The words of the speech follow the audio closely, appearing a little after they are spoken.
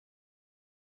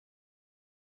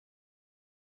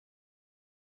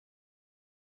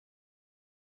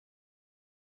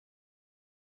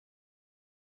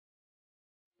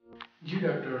Ji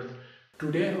doctors,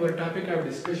 today our topic of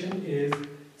discussion is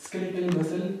skeletal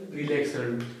muscle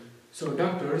relaxant. So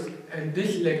doctors, in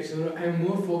this lecture I am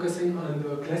more focusing on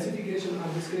the classification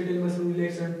of the skeletal muscle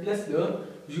relaxant plus the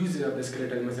uses of the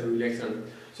skeletal muscle relaxant.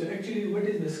 So actually what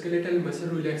is the skeletal muscle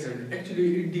relaxant?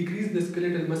 Actually it decreases the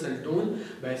skeletal muscle tone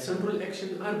by central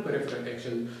action or peripheral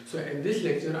action. So in this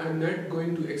lecture I am not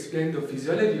going to explain the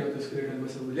physiology of the skeletal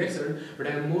muscle relaxant, but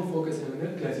I am more focusing on the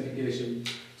classification.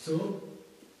 So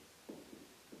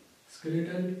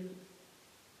skeletal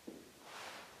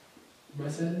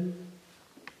muscle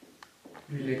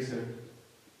relaxant.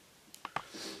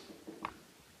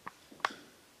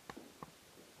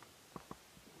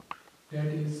 That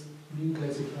is being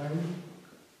classified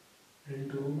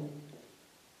into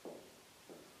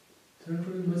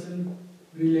central muscle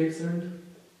relaxant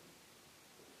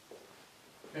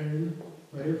and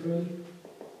peripheral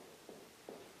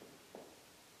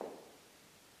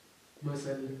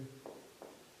muscle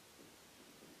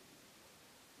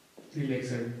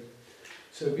relaxant.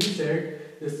 So we said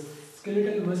the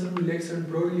skeletal muscle relaxant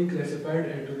broadly classified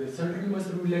into the central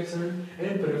muscle relaxant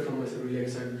and peripheral muscle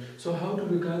relaxant. So how to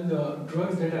recall the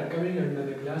drugs that are coming under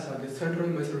the class of the central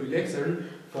muscle relaxant?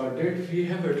 For that we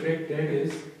have a track that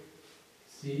is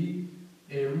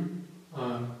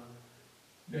CMR.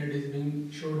 That is being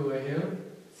shown over here,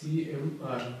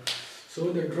 CMR.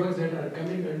 So the drugs that are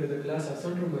coming under the class of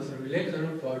central muscle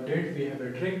relaxant, for that we have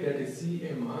a track that is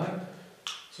CMR.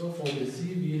 So from the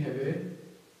C we have a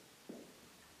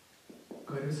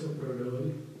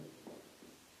corisoprodol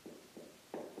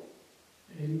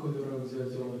and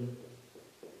chlorixozone,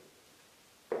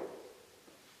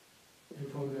 and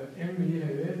from the M we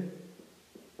have a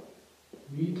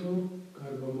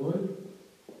methocarbamol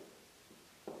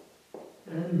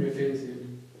and mephensin.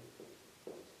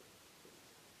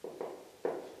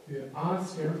 Where R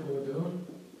stand for the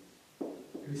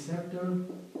receptor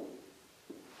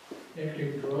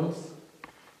acting drugs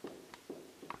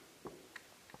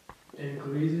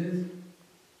increases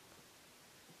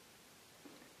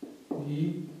the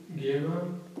gamma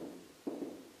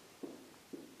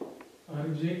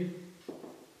RJ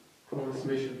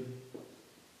transmission.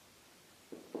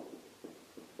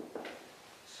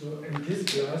 So in this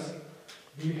class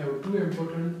we have two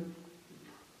important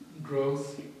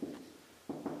drugs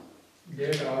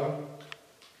that are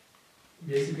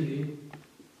basically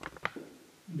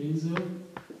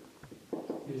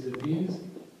benzodiazepines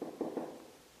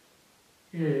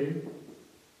and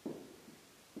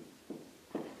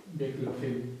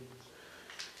baclofen.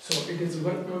 So it is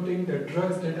worth noting the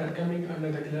drugs that are coming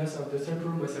under the class of the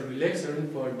central muscle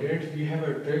relaxant. For that we have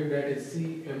a drug that is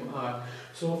CMR.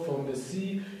 So from the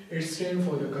C it stands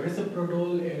for the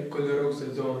corisoprodol and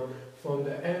chlorixozone. From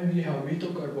the M we have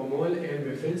methocarbamol and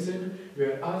mephensin,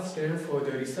 where R stands for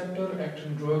the receptor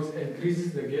acting drugs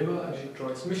increases the GABA-ergic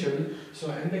transmission.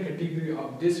 So in the category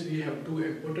of this we have two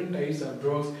important types of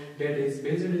drugs, that is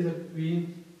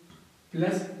benzodiazepine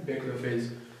plus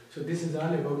baclofen. So this is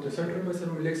all about the central muscle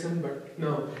relaxant. But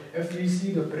now if we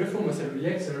see the peripheral muscle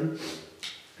relaxant,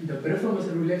 the peripheral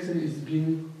muscle relaxant is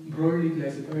being broadly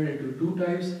classified into two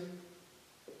types: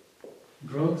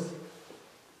 drugs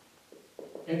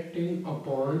acting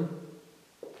upon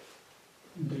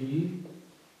the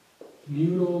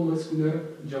neuromuscular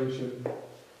junction.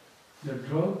 The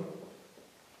drug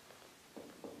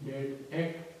that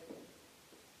act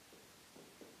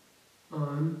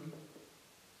on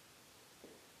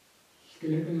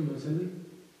skeletal muscle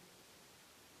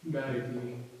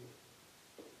directly.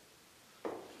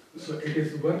 So it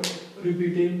is worth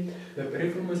repeating, the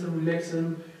peripheral muscle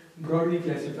relaxant broadly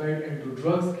classified into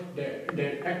drugs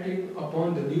that acting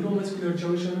upon the neuromuscular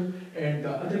junction, and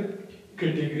the other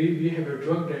category we have a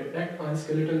drug that act on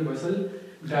skeletal muscle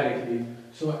directly.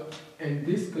 So in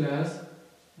this class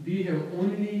we have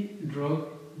only drug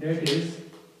that is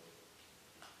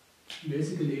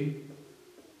basically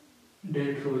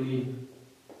dantrolene.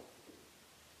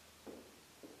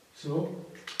 So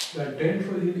the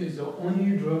dantrolene is the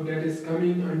only drug that is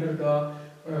coming under the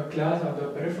class of the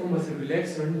peripheral muscle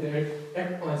relaxant that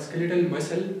act on skeletal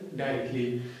muscle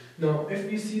directly. Now if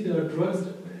we see the drugs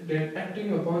that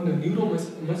acting upon the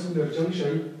neuromuscular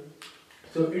junction,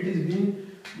 so it is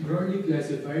being broadly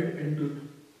classified into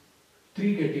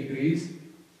three categories.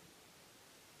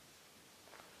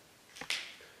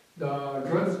 The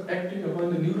drugs acting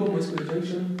upon the neuromuscular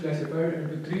junction classified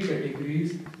into three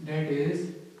categories, that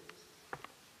is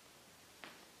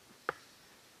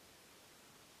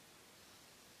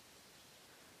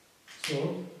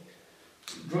so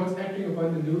drugs acting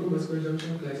upon the neuromuscular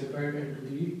junction classified into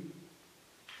the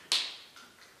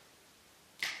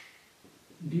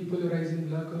depolarizing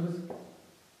blockers,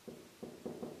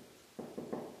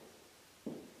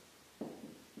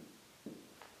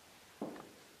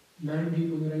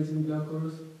 non-depolarizing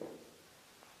blockers,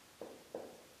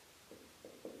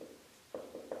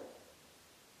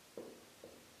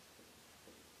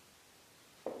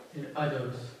 and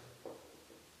others.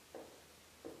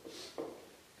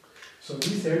 So we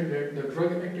said that the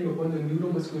drug acting upon the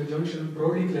neuromuscular junction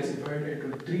broadly classified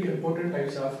into three important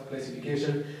types of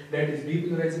classification, that is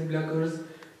depolarizing blockers,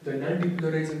 the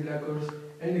non-depolarizing blockers,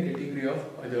 and the category of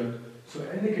other. So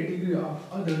in the category of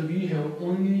other, we have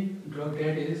only drug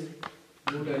that is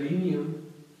botulinum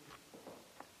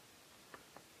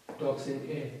toxin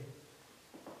A.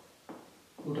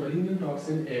 Botulinum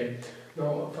toxin A.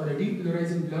 Now for the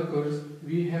depolarizing blockers,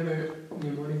 we have a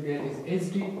mnemonic that is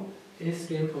SD. S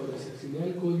stands for the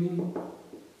succinylcholine,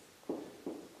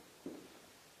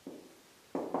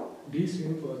 D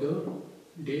stands for the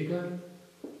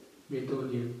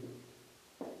decamethonium.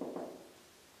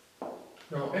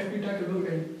 Now if we talk about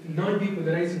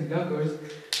non-depolarizing blockers,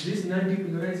 this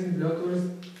non-depolarizing blockers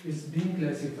is being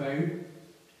classified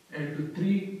into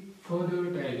three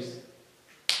further types,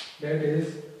 that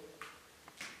is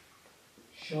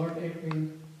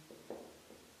short-acting,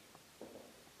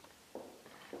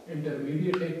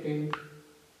 intermediate acting,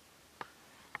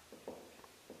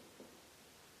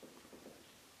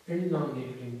 and long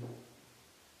acting.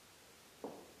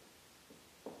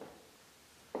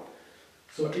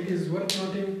 So it is worth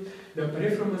noting the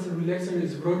peripheral muscle relaxant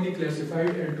is broadly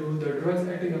classified into the drugs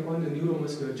acting upon the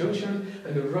neuromuscular junction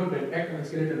and the drug that act on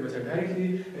skeletal muscle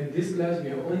directly. In this class we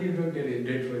have only drug that is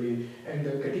dead-free, and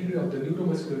the category of the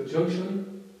neuromuscular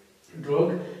junction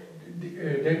drug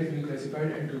that is being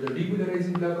classified into the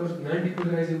depolarizing blockers,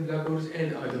 non-depolarizing blockers,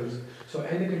 and others. So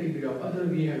in the category of other,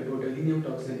 we have botulinum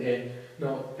toxin A.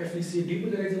 Now, if we see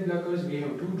depolarizing blockers, we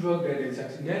have two drugs, that is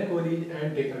succinylcholine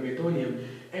and decamethonium.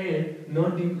 And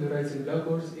non-depolarizing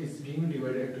blockers is being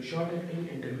divided into short-acting,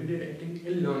 intermediate acting,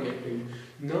 and long-acting.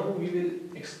 Now we will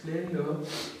explain the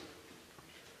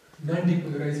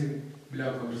non-depolarizing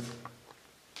blockers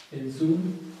in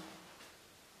Zoom.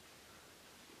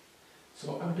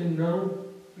 So up till now,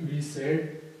 we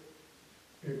said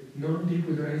that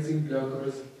non-depolarizing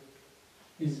blockers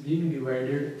is being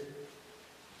divided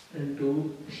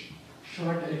into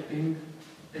short-acting,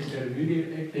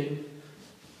 intermediate acting,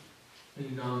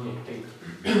 and long-acting.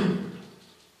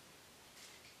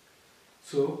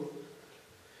 So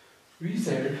we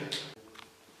said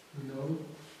now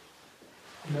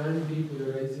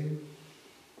non-depolarizing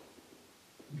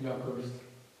blockers,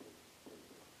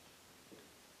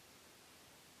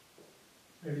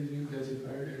 that is being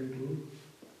classified into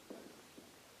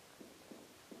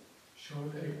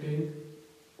short-acting,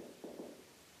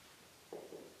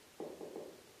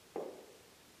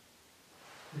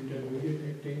 intermediate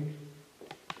acting,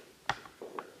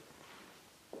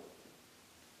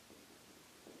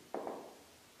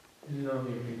 and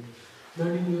long-acting.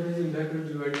 Non-depolarizing blockers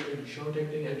divided into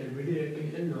short-acting, intermediate acting,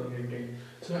 and long-acting.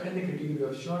 So in the category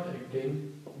of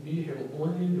short-acting, we have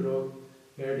only drug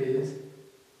that is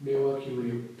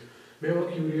methocarbamol.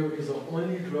 Methocarbamol is the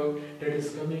only drug that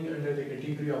is coming under the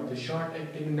category of the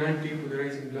short-acting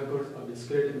non-depolarizing blockers of the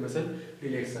skeletal muscle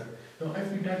relaxant. Now,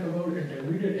 if we talk about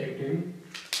intermediate acting,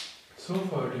 so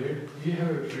far that we have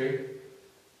a drug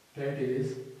that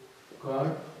is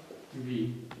called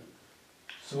V.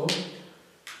 So,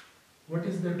 what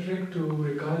is the trick to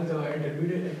recall the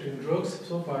intermediate acting drugs?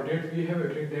 So far that we have a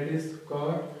drug that is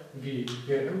called V,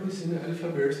 where every single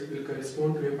alphabet will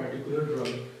correspond to a particular drug.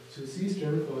 So C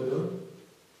stands for the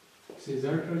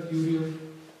cisatracurium,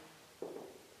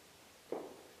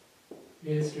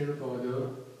 A stands for the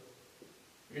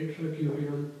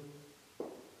atracurium,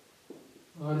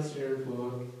 R stands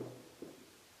for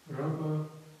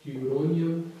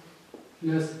rapacuronium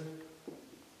plus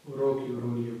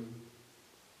rocuronium,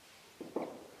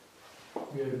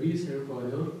 where B stands for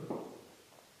the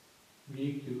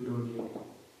vicuronium.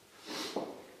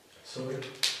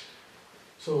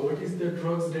 So what is the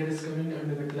drugs that is coming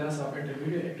under the class of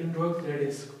intermediate acting drugs? That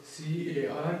is C,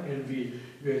 A, R, and V,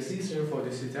 where C stands for the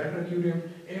cisatracurium,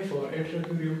 A for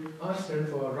atracurium, R stands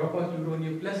for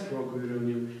rapacuronium plus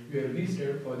rocuronium, where V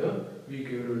stands for the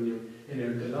vicuronium. And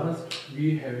at the last,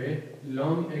 we have a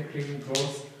long-acting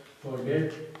drugs. For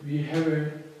that, we have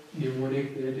a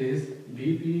mnemonic that is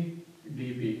DP,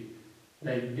 DP,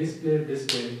 like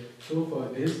display. So for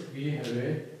this, we have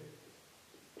a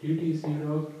TTC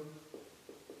drug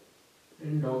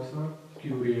and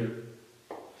doxycurium,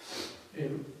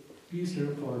 and P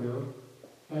stands for the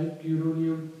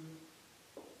pipecuronium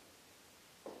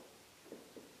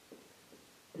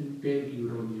and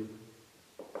pancuronium.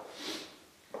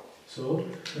 So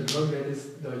the drug that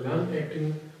is the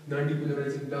long-acting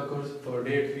non-depolarizing blockers. For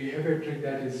that we have a trick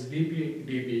that is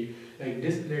DP, like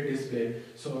display.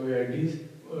 So where these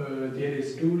there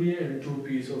is 2D and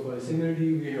 2P. So for a single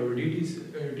D we have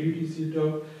DTC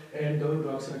drug and the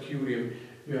drugs are curium,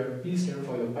 where P stands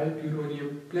for the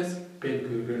pyronium plus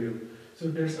pencuronium. So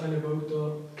that's all about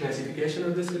the classification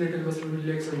of the skeletal muscle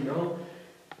relaxant. Now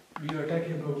we are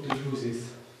talking about the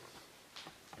uses.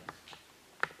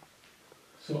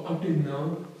 So up till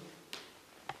now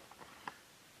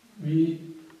we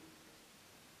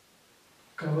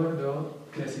cover the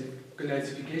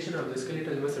classification of the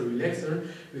skeletal muscle relaxant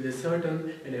with a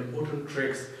certain and important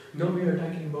tricks. Now we are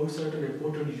talking about certain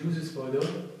important uses for the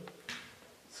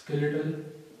skeletal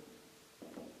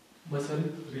muscle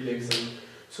relaxant.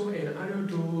 So in order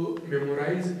to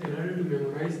memorize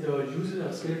the uses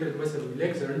of skeletal muscle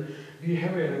relaxant, we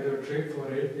have another trick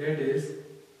for it, that is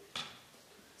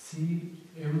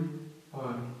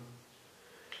CMR.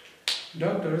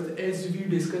 Doctors, as we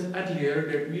discussed earlier,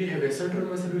 that we have a central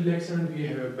muscle relaxant, we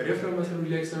have a peripheral muscle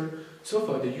relaxant. So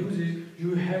for the uses,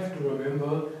 you have to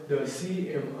remember the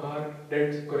CMR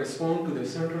that correspond to the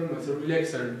central muscle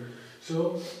relaxant.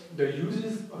 So the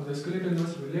uses of the skeletal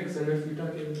muscle relaxant, if we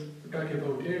talk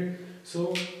about it,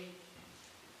 so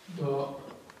the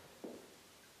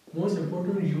most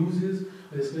important uses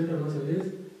of the skeletal muscle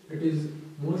is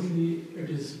it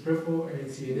is peripheral and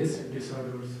CNS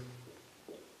disorders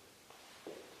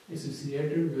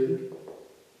associated with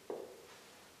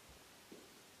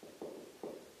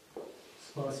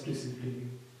spasticity.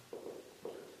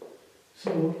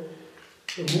 So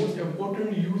the most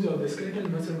important use of the skeletal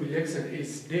muscle relaxant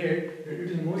is that it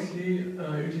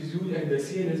is used in the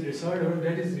CNS disorder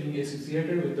that is being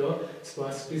associated with the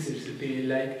spasticity,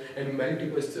 like and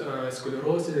multiple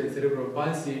sclerosis and cerebral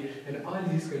palsy, and all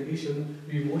these conditions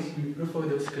we mostly prefer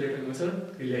the skeletal muscle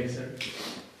relaxant.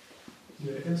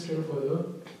 The M stands for the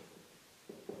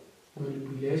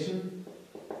manipulation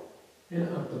and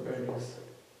orthopedics.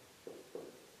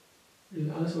 It is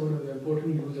also one of the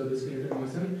important uses of the skeletal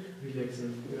muscle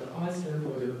relaxant. The R stands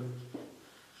for the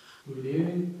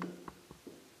relieving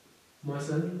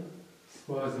muscle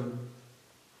spasm.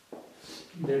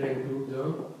 That includes the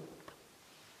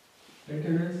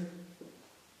tetanus,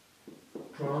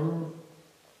 trauma,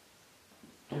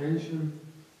 tension,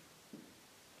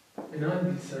 and all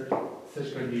these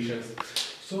such conditions.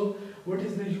 So, what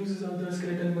is the uses of the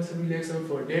skeletal muscle relaxant?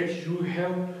 For that, you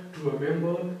have to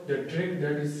remember the trick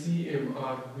that is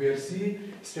CMR, where C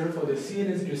stands for the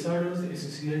CNS disorders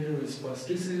associated with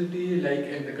spasticity, like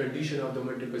in the condition of the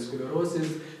multiple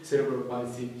sclerosis, cerebral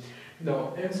palsy.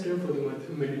 Now, M stands for the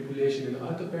manipulation in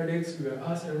orthopedics, where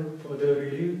R stands for the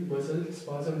relief muscle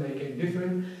spasm, like in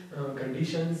different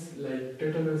conditions like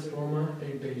tetanus, trauma,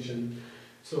 and tension.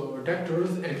 So,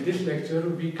 doctors, in this lecture,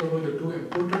 we cover the two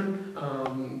important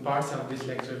parts of this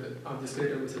lecture of the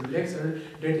skeletal muscle relaxant.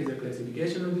 That is the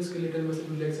classification of the skeletal muscle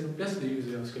relaxant plus the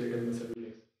use of skeletal muscle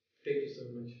relaxant. Thank you so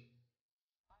much.